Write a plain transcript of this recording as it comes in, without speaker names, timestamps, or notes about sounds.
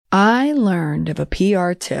I learned of a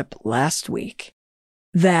PR tip last week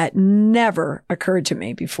that never occurred to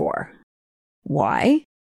me before. Why?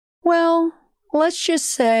 Well, let's just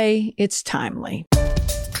say it's timely.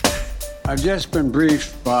 I've just been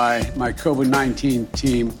briefed by my COVID-19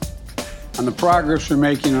 team on the progress we're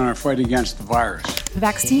making on our fight against the virus.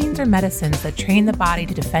 Vaccines are medicines that train the body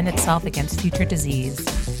to defend itself against future disease.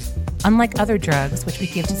 Unlike other drugs, which we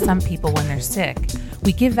give to some people when they're sick,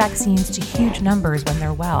 we give vaccines to huge numbers when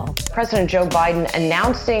they're well. President Joe Biden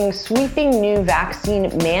announcing sweeping new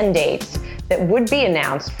vaccine mandates that would be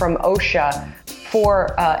announced from OSHA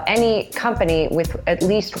for any company with at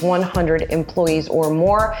least 100 employees or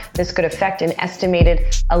more. This could affect an estimated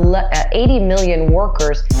 80 million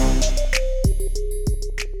workers.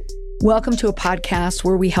 Welcome to a podcast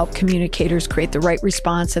where we help communicators create the right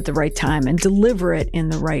response at the right time and deliver it in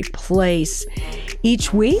the right place.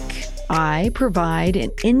 Each week, I provide an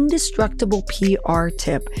indestructible PR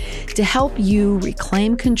tip to help you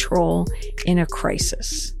reclaim control in a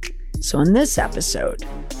crisis. So in this episode,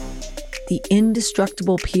 the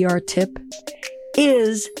indestructible PR tip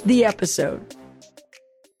is the episode.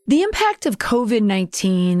 The impact of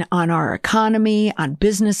COVID-19 on our economy, on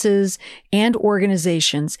businesses, and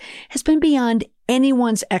organizations has been beyond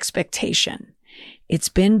anyone's expectation. It's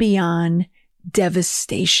been beyond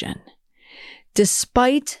devastation.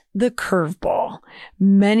 Despite the curveball,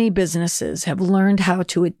 many businesses have learned how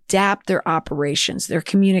to adapt their operations, their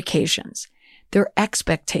communications, their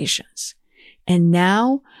expectations. And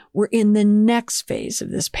now we're in the next phase of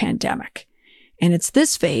this pandemic. And it's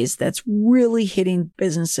this phase that's really hitting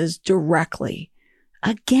businesses directly.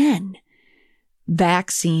 Again,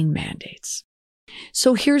 vaccine mandates.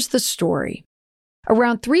 So here's the story.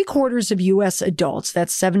 Around 3/4 of U.S. adults,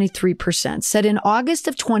 that's 73%, said in August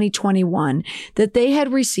of 2021 that they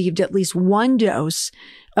had received at least one dose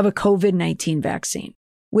of a COVID-19 vaccine,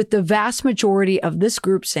 with the vast majority of this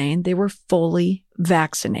group saying they were fully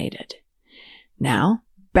vaccinated. Now,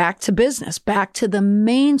 back to business, back to the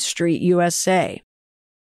Main Street USA.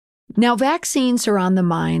 Now, vaccines are on the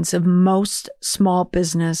minds of most small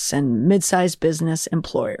business and mid-sized business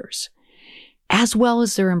employers, as well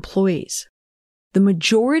as their employees. The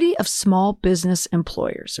majority of small business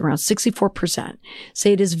employers, around 64%,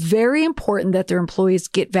 say it is very important that their employees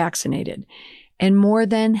get vaccinated. And more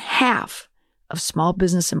than half of small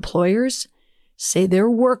business employers say their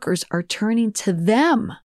workers are turning to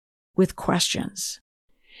them with questions.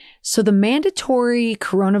 So the mandatory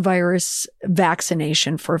coronavirus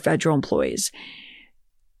vaccination for federal employees,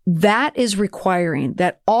 that is requiring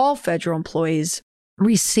that all federal employees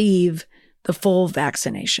receive the full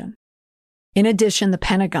vaccination. In addition, the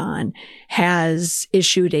Pentagon has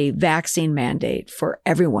issued a vaccine mandate for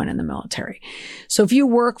everyone in the military. So if you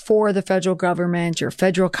work for the federal government, you're a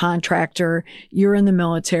federal contractor, you're in the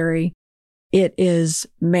military, it is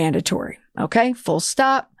mandatory. Okay, full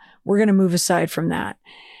stop. We're going to move aside from that.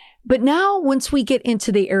 But now, once we get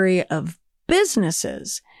into the area of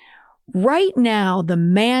businesses, right now, the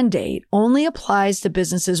mandate only applies to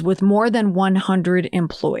businesses with more than 100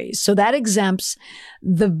 employees. So that exempts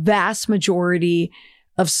the vast majority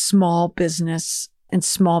of small business and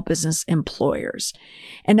small business employers.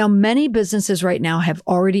 And now many businesses right now have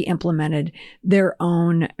already implemented their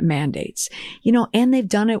own mandates, and they've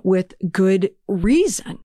done it with good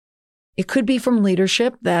reason. It could be from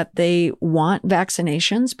leadership that they want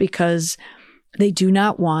vaccinations because they do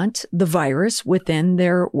not want the virus within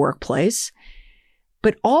their workplace.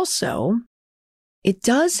 But also, it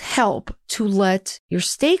does help to let your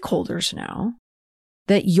stakeholders know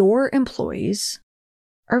that your employees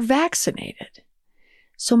are vaccinated.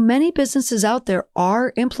 So many businesses out there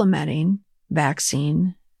are implementing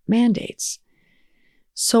vaccine mandates.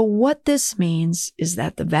 So what this means is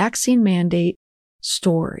that the vaccine mandate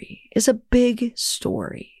story is a big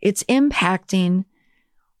story. It's impacting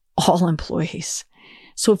all employees.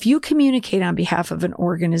 So if you communicate on behalf of an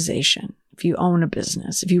organization, if you own a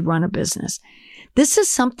business, if you run a business, this is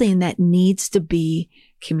something that needs to be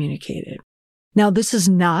communicated. Now, this is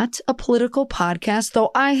not a political podcast,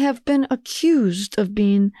 though I have been accused of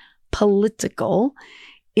being political.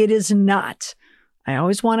 It is not. I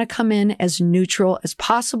always want to come in as neutral as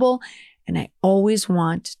possible, and I always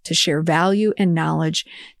want to share value and knowledge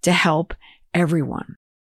to help everyone.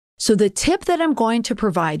 So the tip that I'm going to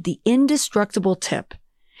provide, the indestructible tip,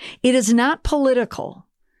 it is not political,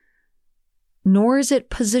 nor is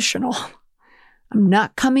it positional. I'm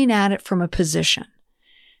not coming at it from a position.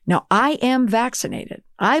 Now, I am vaccinated.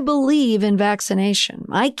 I believe in vaccination.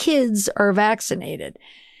 My kids are vaccinated.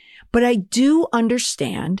 But I do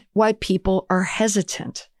understand why people are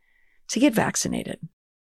hesitant to get vaccinated.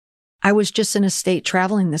 I was just in a state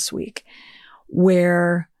traveling this week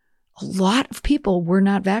where a lot of people were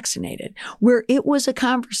not vaccinated, where it was a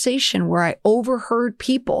conversation where I overheard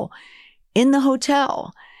people in the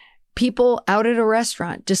hotel, people out at a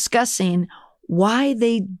restaurant discussing why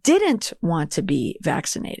they didn't want to be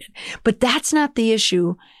vaccinated. But that's not the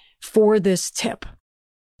issue for this tip.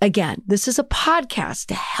 Again, this is a podcast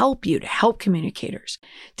to help you, to help communicators,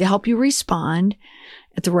 to help you respond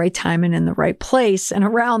at the right time and in the right place and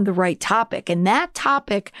around the right topic. And that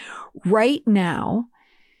topic right now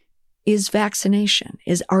is vaccination,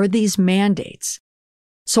 are these mandates.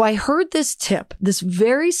 So I heard this tip, this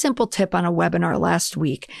very simple tip on a webinar last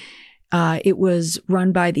week. It was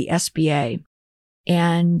run by the SBA.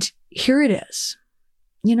 And here it is.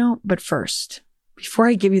 But first, before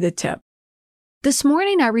I give you the tip, this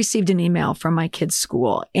morning I received an email from my kids'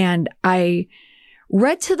 school, and I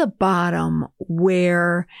read to the bottom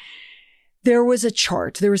where there was a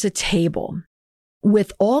chart, there was a table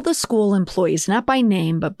with all the school employees, not by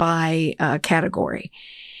name, but by category.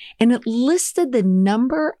 And it listed the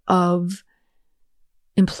number of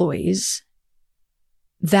employees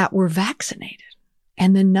that were vaccinated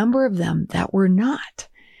and the number of them that were not.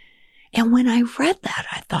 And when I read that,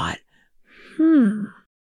 I thought,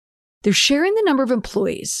 they're sharing the number of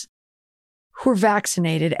employees who were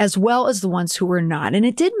vaccinated as well as the ones who were not. And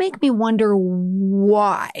it did make me wonder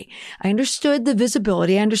why. I understood the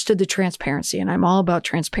visibility. I understood the transparency, and I'm all about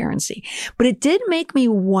transparency. But it did make me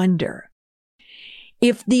wonder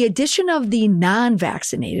if the addition of the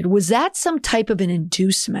non-vaccinated, was that some type of an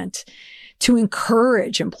inducement to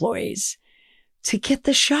encourage employees to get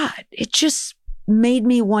the shot? It just made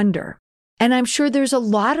me wonder. And I'm sure there's a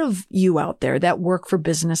lot of you out there that work for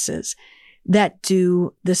businesses that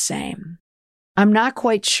do the same. I'm not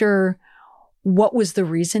quite sure what was the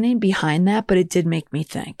reasoning behind that, but it did make me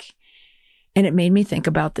think. And it made me think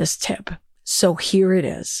about this tip. So here it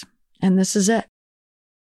is. And this is it.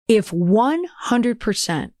 If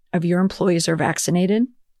 100% of your employees are vaccinated,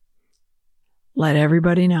 let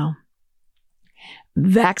everybody know.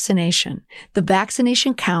 Vaccination. The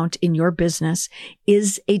vaccination count in your business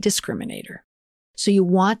is a discriminator. So you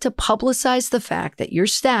want to publicize the fact that your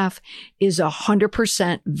staff is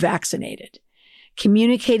 100% vaccinated.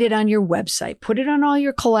 Communicate it on your website. Put it on all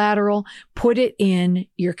your collateral. Put it in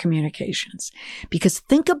your communications. Because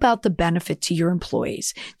think about the benefit to your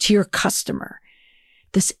employees, to your customer.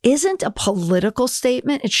 This isn't a political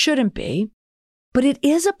statement. It shouldn't be, but it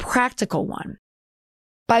is a practical one.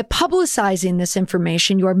 By publicizing this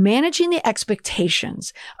information, you are managing the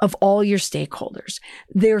expectations of all your stakeholders,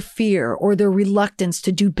 their fear or their reluctance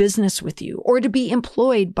to do business with you or to be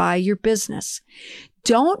employed by your business.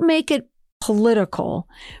 Don't make it political,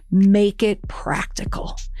 make it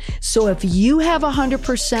practical. So if you have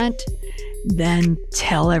 100%, then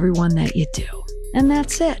tell everyone that you do. And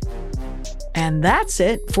that's it. And that's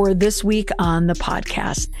it for this week on the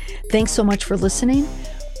podcast. Thanks so much for listening.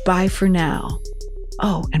 Bye for now.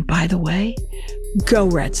 Oh, and by the way, go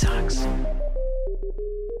Red Sox.